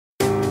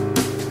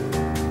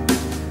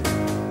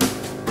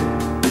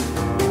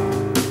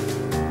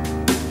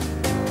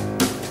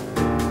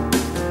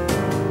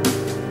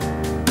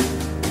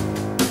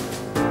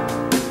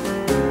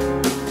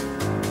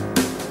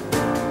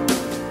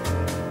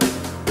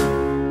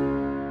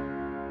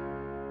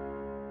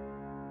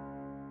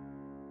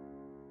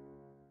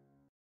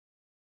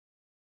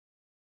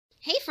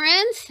Hey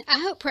friends, I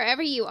hope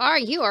wherever you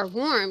are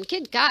warm.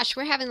 Good gosh,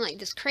 we're having like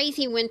this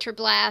crazy winter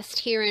blast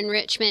here in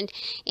Richmond,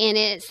 and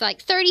it's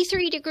like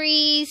 33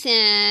 degrees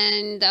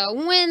and the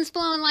wind's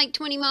blowing like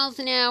 20 miles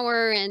an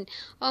hour, and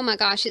oh my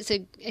gosh, it's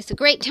a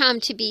great time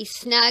to be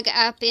snug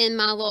up in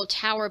my little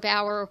tower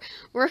bower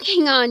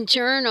working on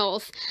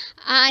journals.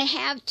 I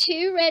have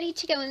two ready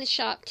to go in the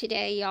shop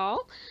today,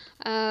 y'all.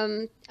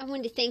 I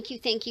wanted to thank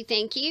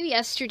you.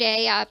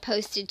 Yesterday I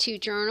posted two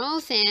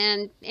journals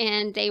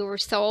and they were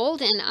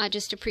sold, and I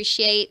just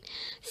appreciate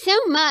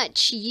so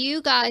much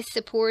you guys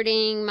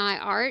supporting my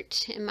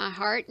art and my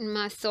heart and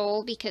my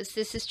soul, because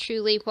this is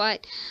truly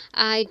what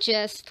I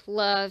just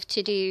love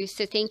to do.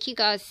 So thank you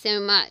guys so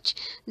much.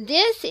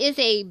 This is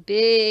a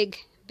big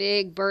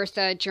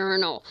Bertha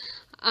journal.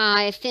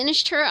 I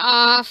finished her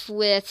off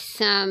with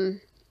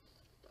some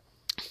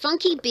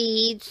funky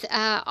beads,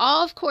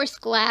 all of course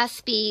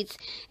glass beads,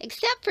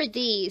 except for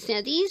these.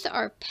 Now these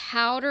are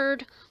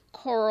powdered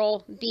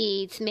coral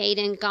beads made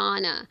in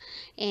Ghana,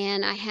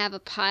 and I have a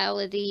pile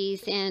of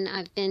these and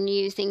I've been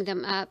using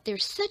them up. They're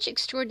such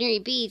extraordinary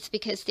beads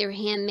because they're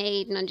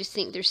handmade, and I just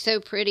think they're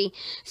so pretty,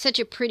 such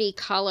a pretty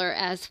color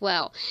as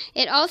well.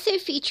 It also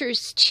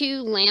features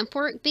two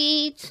lampwork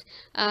beads,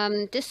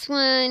 this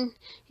one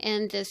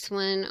and this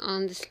one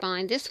on the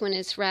spine. This one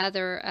is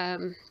rather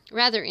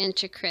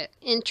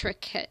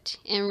intricate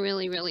and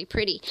really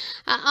pretty.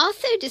 I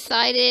also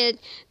decided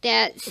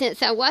that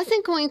since I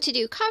wasn't going to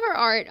do cover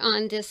art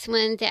on this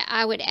one, that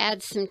I would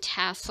add some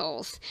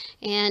tassels.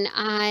 And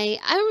I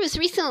was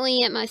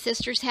recently at my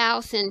sister's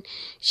house, and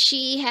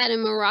she had a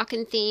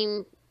Moroccan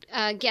themed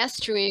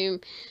guest room.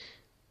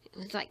 It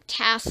was like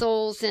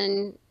tassels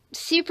and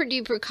super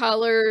duper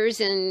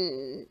colors,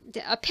 and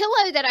a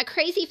pillow that I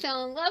crazy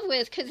fell in love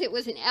with because it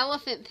was an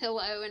elephant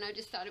pillow, and I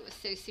just thought it was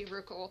so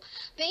super cool.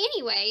 But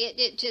anyway,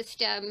 it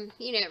just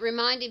you know, it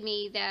reminded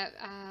me that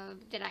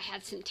that I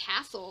had some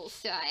tassels,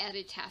 so I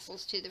added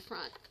tassels to the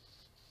front.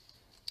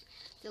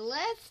 So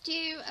let's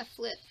do a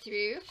flip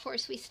through. Of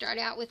course, we start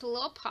out with a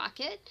little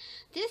pocket.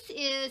 This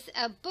is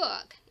a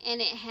book,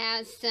 and it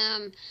has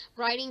some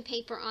writing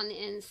paper on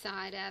the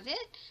inside of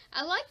it.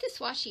 I like this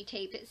washi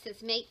tape. It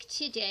says "Make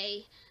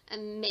Today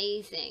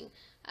Amazing."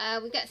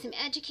 We've got some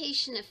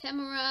education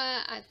ephemera.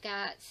 I've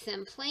got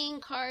some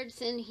playing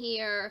cards in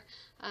here.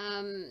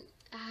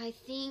 I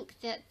think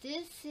that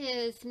this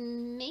is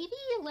maybe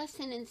a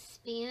lesson in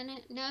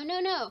Spanish.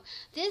 No.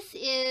 This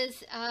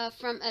is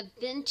from a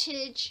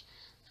vintage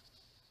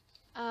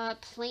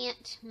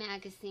plant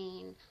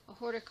magazine, a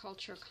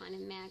horticulture kind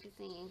of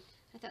magazine.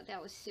 I thought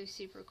that was so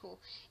super cool.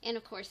 And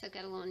of course, I've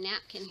got a little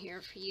napkin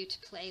here for you to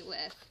play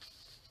with.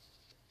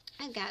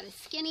 I've got a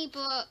skinny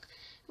book.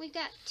 We've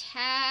got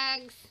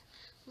tags,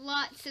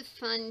 lots of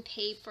fun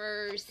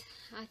papers.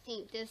 I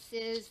think this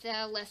is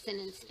a lesson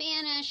in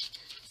Spanish,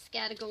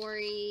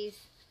 categories.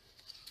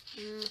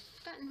 I've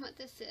forgotten what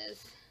this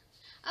is.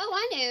 Oh,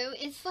 I know.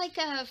 It's like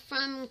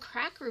from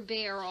Cracker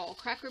Barrel.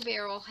 Cracker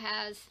Barrel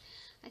has,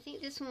 I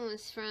think this one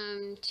was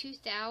from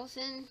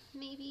 2000,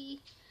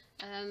 maybe.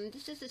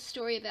 This is a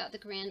story about the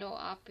Grand Ole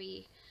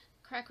Opry,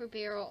 Cracker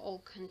Barrel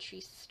Old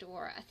Country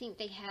Store. I think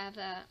they have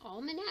an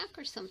almanac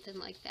or something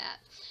like that.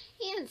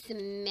 And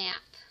some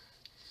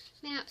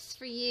maps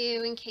for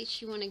you in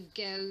case you want to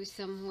go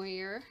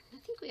somewhere. I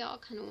think we all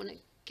kind of want to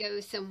go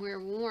somewhere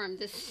warm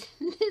this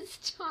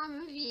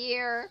time of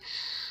year.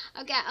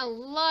 I've got a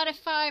lot of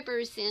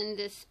fibers in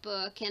this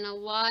book, and a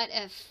lot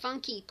of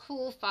funky,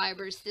 cool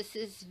fibers. This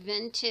is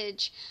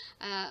vintage,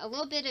 a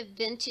little bit of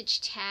vintage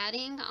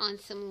tatting on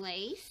some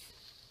lace.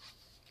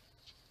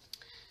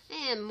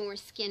 And more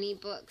skinny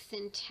books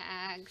and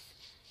tags,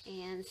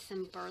 and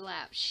some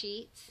burlap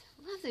sheets.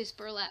 I love those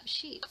burlap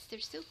sheets. They're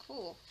so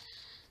cool.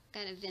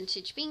 Got a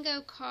vintage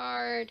bingo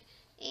card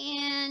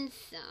and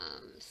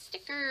some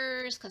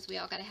stickers, because we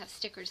all got to have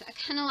stickers. I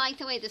kind of like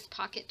the way this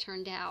pocket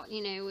turned out.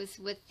 You know, it was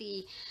with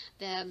the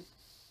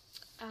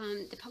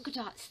polka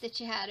dots that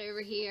you had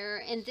over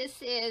here. And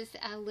this is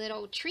a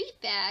little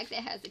treat bag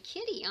that has a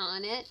kitty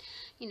on it.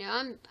 You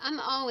know, I'm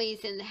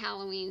always in the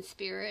Halloween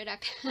spirit. I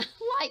kind of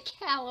like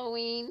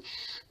Halloween,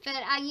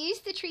 but I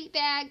used the treat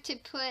bag to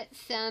put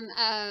some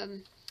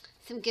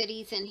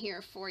goodies in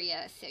here for you.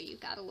 So you've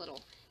got a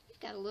little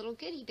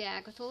goodie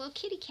bag with a little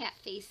kitty cat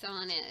face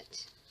on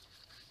it.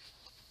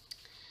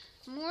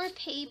 More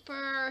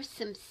paper,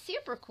 some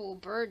super cool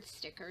bird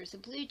stickers, a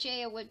blue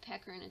jay, a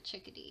woodpecker, and a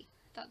chickadee.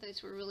 Thought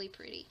those were really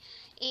pretty.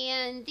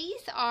 And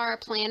these are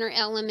planner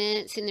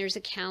elements, and there's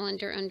a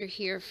calendar under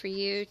here for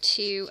you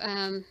to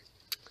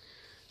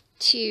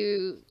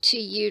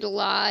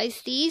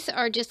utilize. These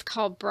are just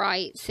called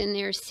Brights, and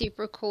they're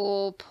super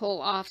cool,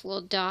 pull off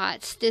little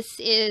dots. This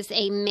is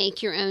a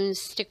make your own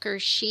sticker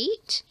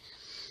sheet.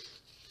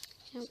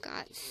 I've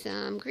got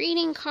some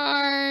greeting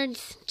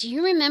cards. Do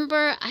you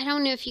remember, I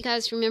don't know if you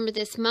guys remember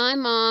this, my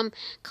mom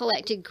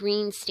collected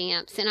green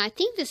stamps, and I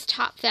think this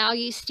Top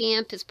Value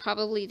stamp is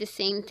probably the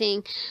same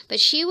thing, but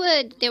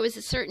there was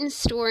a certain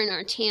store in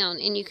our town,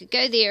 and you could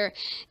go there,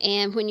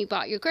 and when you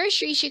bought your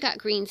groceries, you got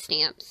green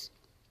stamps.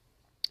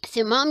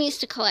 So Mom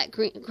used to collect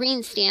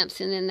green stamps,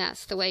 and then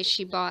that's the way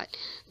she bought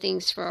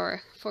things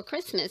for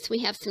Christmas. We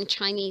have some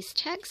Chinese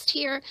text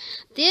here.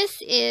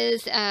 This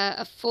is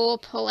a full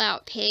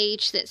pull-out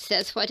page that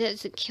says, "What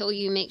doesn't kill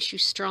you makes you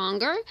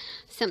stronger."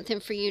 Something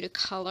for you to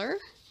color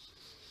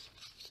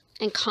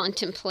and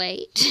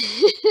contemplate.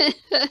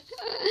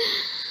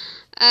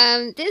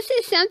 This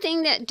is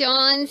something that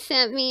Dawn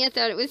sent me. I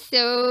thought it was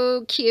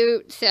so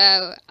cute,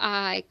 so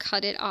I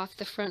cut it off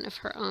the front of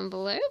her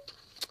envelope.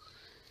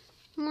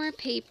 More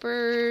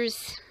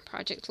papers,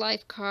 Project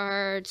Life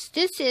cards.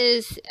 This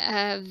is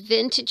a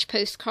vintage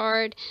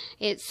postcard.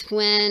 It's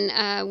when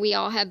we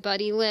all had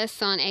buddy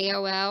lists on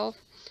AOL.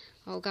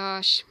 Oh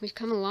gosh, we've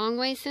come a long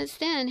way since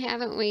then,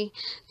 haven't we?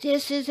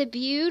 This is a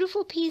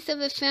beautiful piece of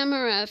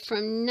ephemera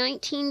from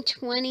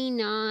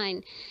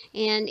 1929,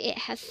 and it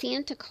has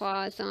Santa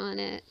Claus on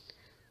it.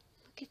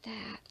 Look at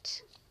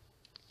that.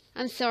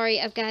 I'm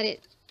sorry, I've got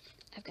it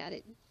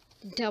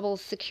double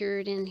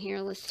secured in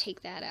here. Let's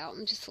take that out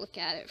and just look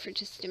at it for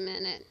just a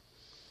minute.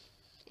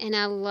 And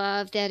I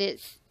love that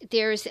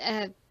there's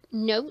a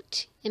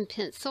note in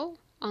pencil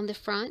on the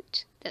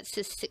front that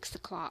says 6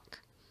 o'clock.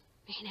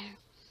 You know,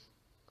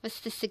 what's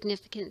the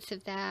significance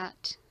of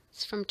that?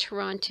 It's from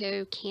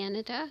Toronto,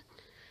 Canada,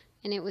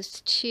 and it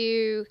was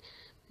to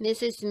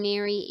Mrs.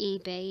 Mary E.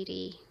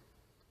 Beatty.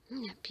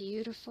 Isn't that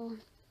beautiful?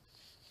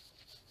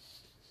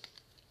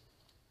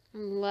 I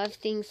love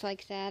things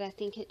like that. I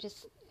think it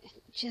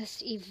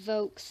just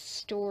evokes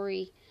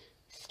story,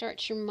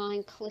 starts your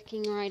mind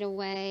clicking right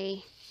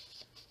away.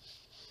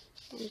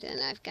 And then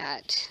I've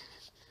got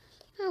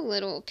a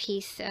little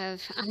piece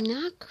of, I'm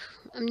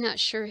not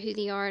sure who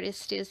the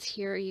artist is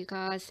here, you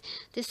guys.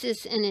 This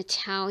is an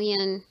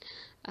Italian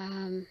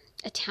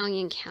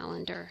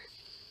calendar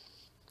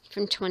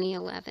from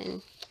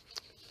 2011.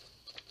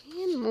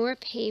 And more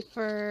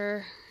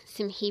paper,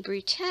 some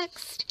Hebrew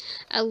text,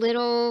 a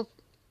little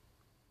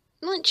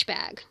lunch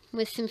bag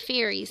with some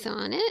fairies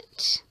on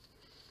it.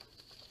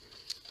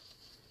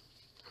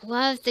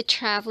 Love the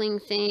traveling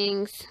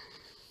things.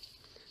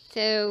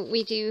 So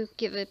we do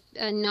give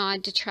a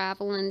nod to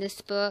travel in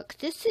this book.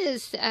 This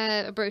is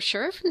a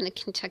brochure from the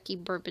Kentucky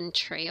Bourbon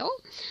Trail,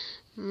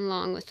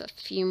 along with a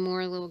few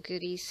more little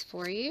goodies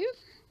for you.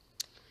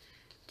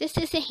 This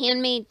is a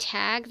handmade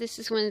tag. This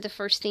is one of the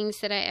first things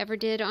that I ever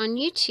did on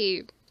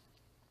YouTube.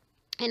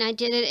 And I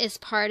did it as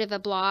part of a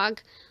blog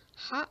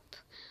hop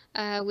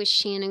with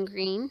Shannon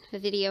Green, a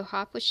video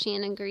hop with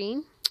Shannon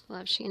Green.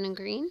 Love Shannon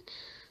Green.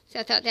 So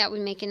I thought that would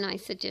make a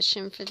nice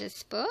addition for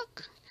this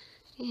book.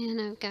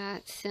 And I've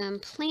got some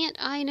plant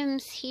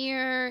items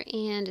here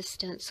and a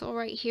stencil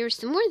right here.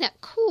 Some more of that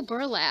cool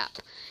burlap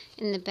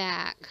in the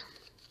back.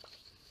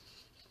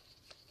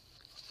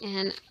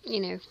 And, you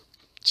know,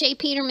 J.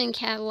 Peterman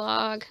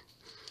catalog.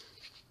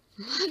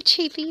 Love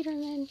J.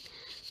 Peterman.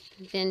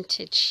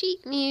 Vintage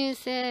sheet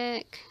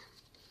music.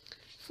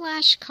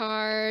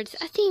 Flashcards.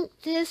 I think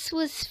this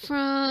was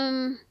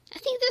from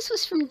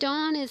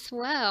Dawn as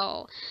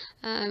well.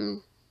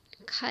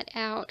 Cut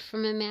out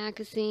from a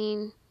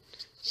magazine.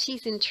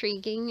 She's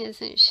intriguing,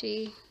 isn't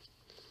she?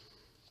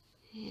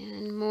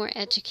 And more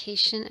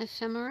education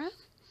ephemera.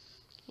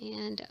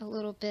 And a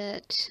little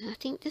bit, I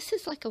think this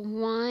is like a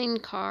wine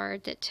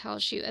card that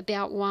tells you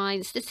about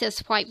wines. This says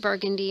white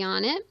burgundy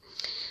on it.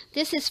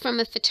 This is from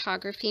a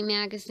photography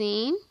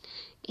magazine.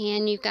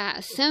 And you've got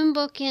a sewn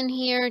book in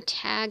here,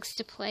 tags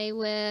to play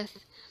with.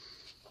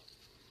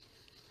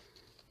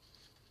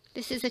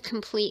 This is a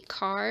complete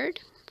card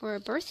for a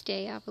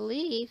birthday, I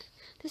believe.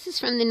 This is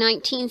from the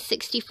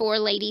 1964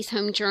 Ladies'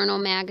 Home Journal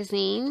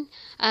magazine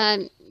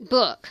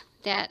book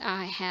that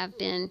I have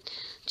been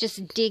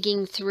just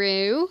digging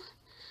through.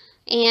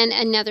 And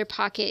another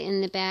pocket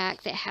in the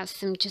back that has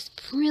some just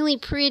really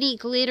pretty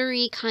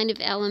glittery kind of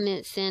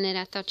elements in it.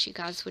 I thought you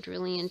guys would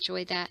really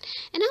enjoy that.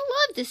 And I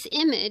love this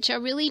image. I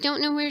really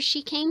don't know where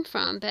she came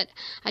from, but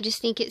I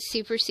just think it's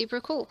super, super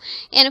cool.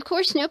 And of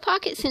course, no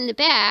pockets in the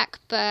back,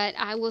 but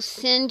I will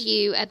send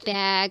you a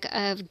bag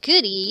of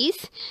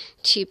goodies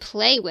to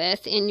play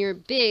with in your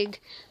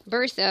Big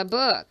Bertha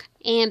book.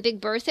 And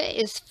Big Bertha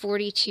is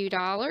 $42.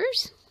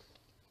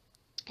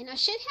 And I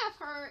should have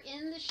her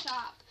in the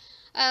shop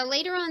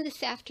later on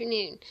this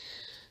afternoon.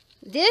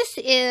 This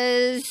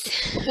is,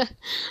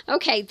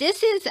 okay,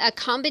 this is a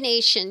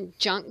combination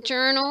junk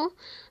journal,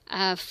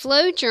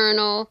 flow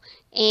journal,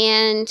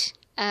 and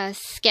a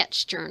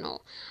sketch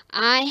journal.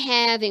 I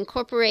have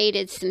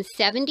incorporated some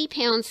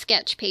 70-pound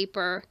sketch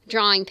paper,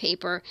 drawing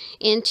paper,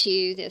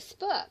 into this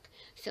book.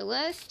 So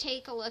let's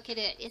take a look at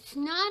it. It's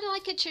not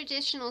like a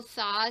traditional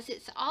size.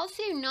 It's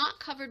also not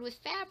covered with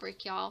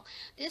fabric, y'all.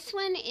 This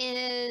one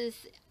is,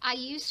 I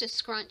used a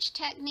scrunch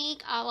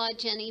technique a la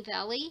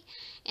Jennibellie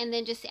and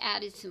then just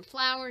added some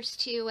flowers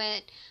to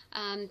it.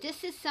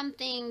 This is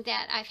something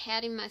that I've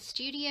had in my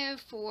studio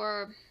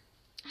for,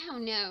 I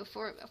don't know,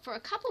 for a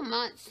couple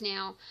months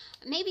now,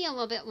 maybe a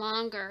little bit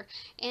longer,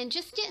 and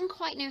just didn't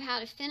quite know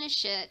how to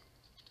finish it.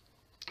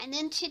 And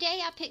then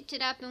today I picked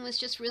it up and was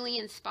just really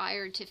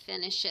inspired to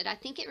finish it. I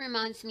think it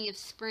reminds me of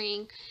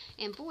spring,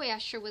 and boy, I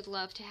sure would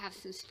love to have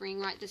some spring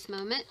right this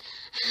moment.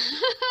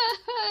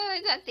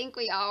 I think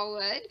we all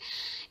would.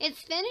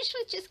 It's finished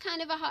with just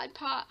kind of a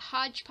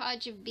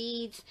hodgepodge of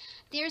beads.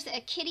 There's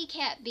a kitty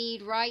cat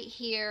bead right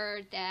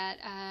here that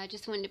I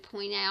just wanted to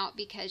point out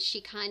because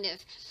she kind of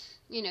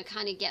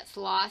gets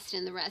lost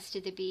in the rest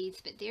of the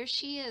beads, but there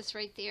she is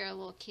right there, a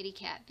little kitty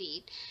cat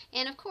bead.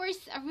 And of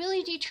course, I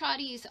really do try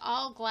to use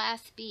all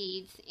glass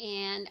beads,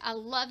 and I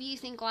love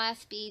using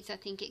glass beads. I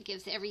think it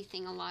gives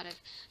everything a lot of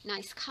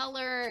nice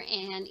color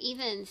and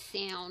even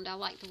sound. I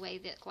like the way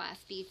that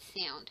glass beads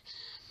sound.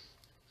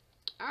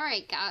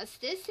 Alright guys,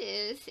 this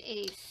is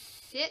a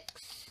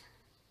 6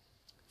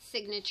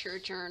 signature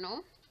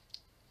journal.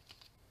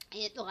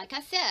 Like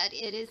I said,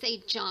 it is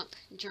a junk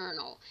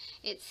journal.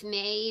 It's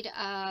made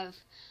of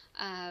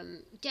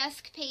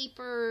desk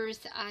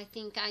papers. I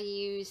think I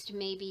used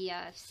maybe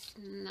I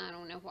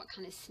don't know what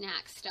kind of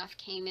snack stuff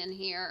came in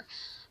here.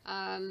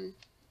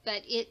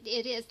 But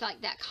it is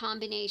like that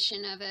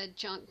combination of a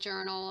junk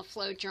journal, a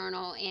flow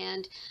journal,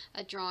 and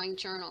a drawing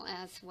journal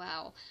as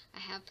well. I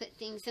have put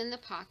things in the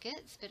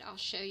pockets, but I'll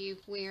show you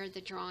where the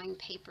drawing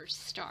papers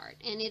start.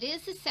 And it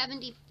is a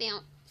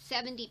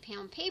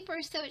 70-pound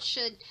paper, so it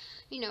should,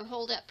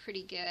 hold up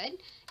pretty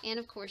good. And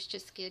of course,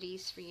 just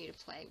goodies for you to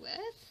play with.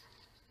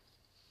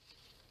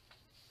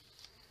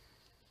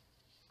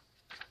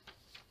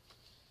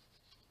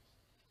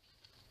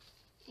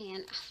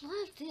 And I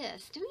love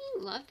this. Don't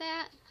you love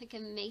that? Like a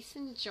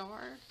mason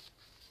jar.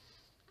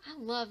 I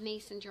love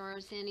mason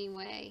jars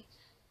anyway.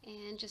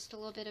 And just a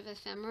little bit of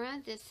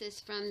ephemera. This is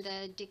from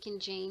the Dick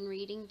and Jane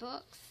reading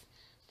books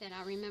that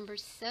I remember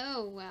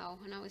so well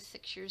when I was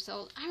 6 years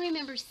old. I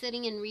remember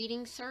sitting in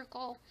reading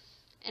circle,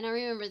 and I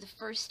remember the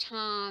first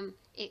time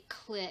it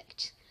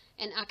clicked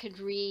and I could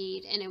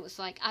read, and it was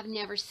like I've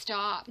never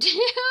stopped. It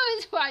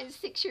was when I was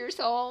 6 years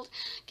old.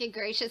 Good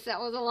gracious, that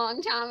was a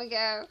long time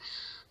ago.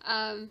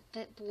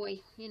 But boy,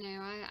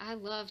 I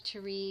love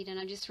to read, and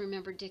I just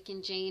remember Dick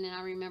and Jane, and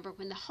I remember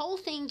when the whole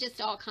thing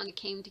just all kind of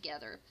came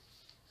together.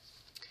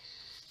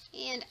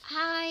 And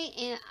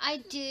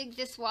I dig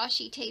this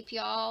washi tape,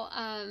 y'all.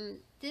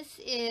 This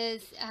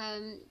is,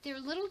 they're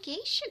little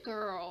geisha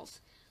girls.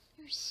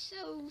 They're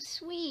so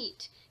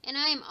sweet. And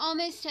I am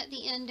almost at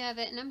the end of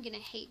it, and I'm going to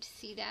hate to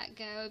see that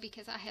go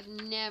because I have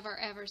never,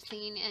 ever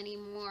seen any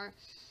more.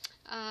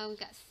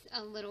 Got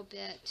a little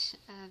bit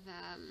of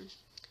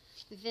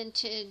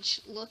vintage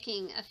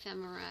looking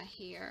ephemera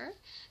here.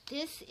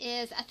 This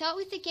is, I thought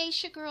with the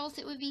geisha girls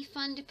it would be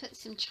fun to put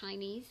some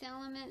Chinese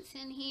elements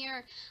in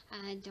here.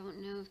 I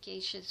don't know if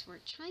geishas were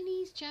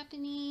Chinese,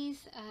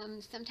 Japanese.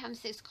 Sometimes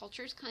those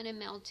cultures kind of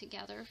meld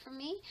together for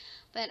me,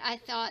 but I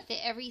thought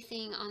that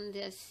everything on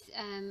this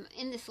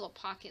in this little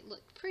pocket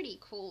looked pretty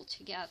cool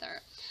together.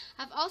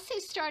 I've also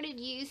started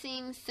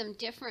using some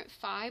different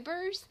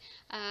fibers,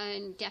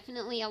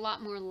 definitely a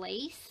lot more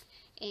lace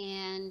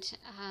and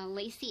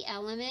lacy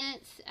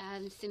elements,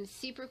 some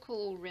super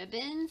cool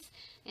ribbons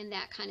and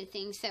that kind of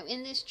thing. So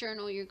in this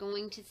journal you're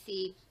going to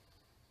see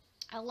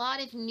a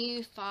lot of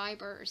new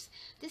fibers.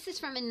 This is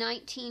from a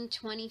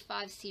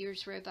 1925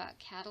 Sears Roebuck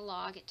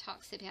catalog. It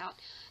talks about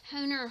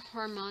Hohner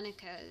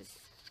harmonicas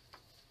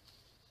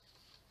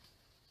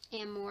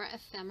and more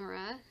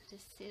ephemera.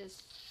 This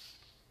is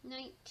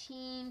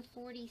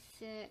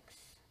 1946.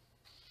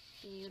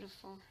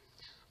 Beautiful.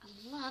 I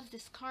love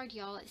this card,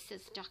 y'all. It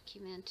says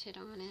documented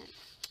on it.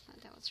 I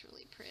thought that was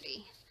really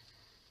pretty.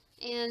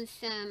 And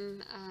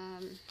some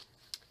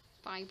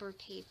fiber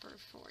paper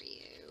for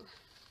you.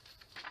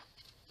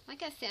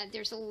 Like I said,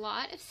 there's a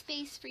lot of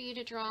space for you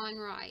to draw and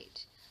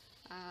write.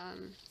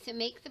 So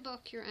make the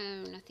book your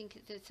own. I think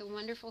it's a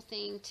wonderful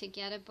thing to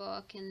get a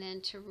book and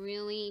then to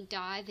really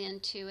dive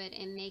into it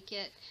and make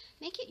it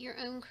your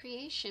own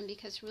creation,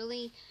 because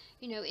really,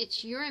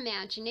 it's your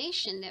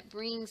imagination that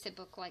brings a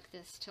book like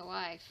this to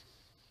life.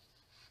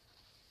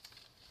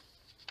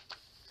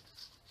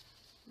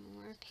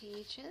 More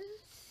pages.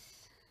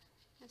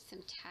 I have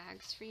some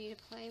tags for you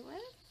to play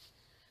with.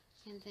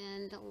 And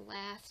then the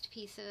last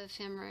piece of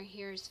ephemera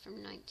here is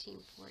from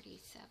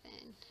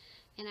 1947.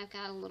 And I've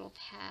got a little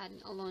pad,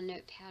 a little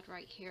notepad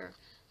right here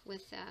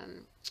with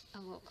a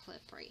little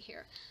clip right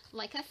here.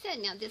 Like I said,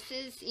 now this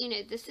is,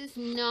 this is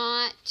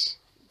not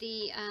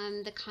the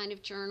kind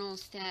of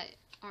journals that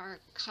are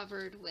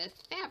covered with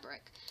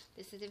fabric.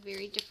 This is a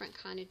very different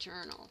kind of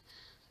journal.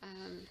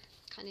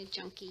 Kind of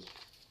junky,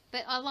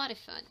 but a lot of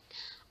fun.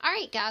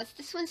 Alright guys,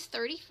 this one's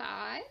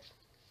 35,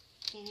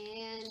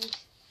 and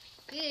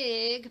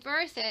Big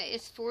Bertha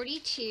is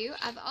 42.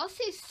 I've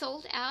also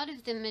sold out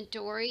of the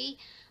Midori,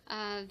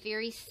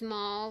 very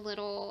small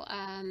little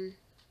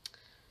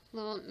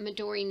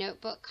Midori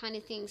notebook kind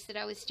of things that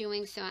I was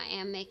doing, so I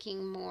am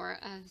making more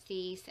of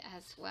these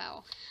as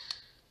well.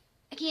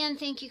 Again,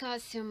 thank you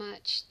guys so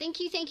much. Thank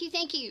you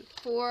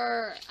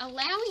for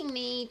allowing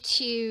me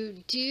to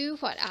do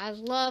what I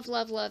love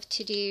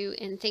to do,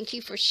 and thank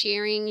you for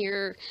sharing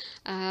your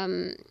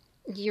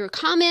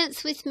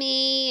comments with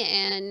me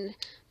and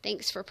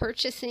Thanks for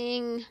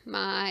purchasing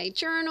my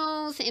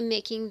journals and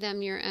making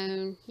them your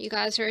own. You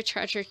guys are a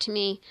treasure to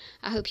me.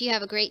 I hope you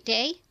have a great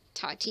day.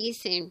 Talk to you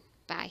soon.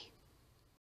 Bye.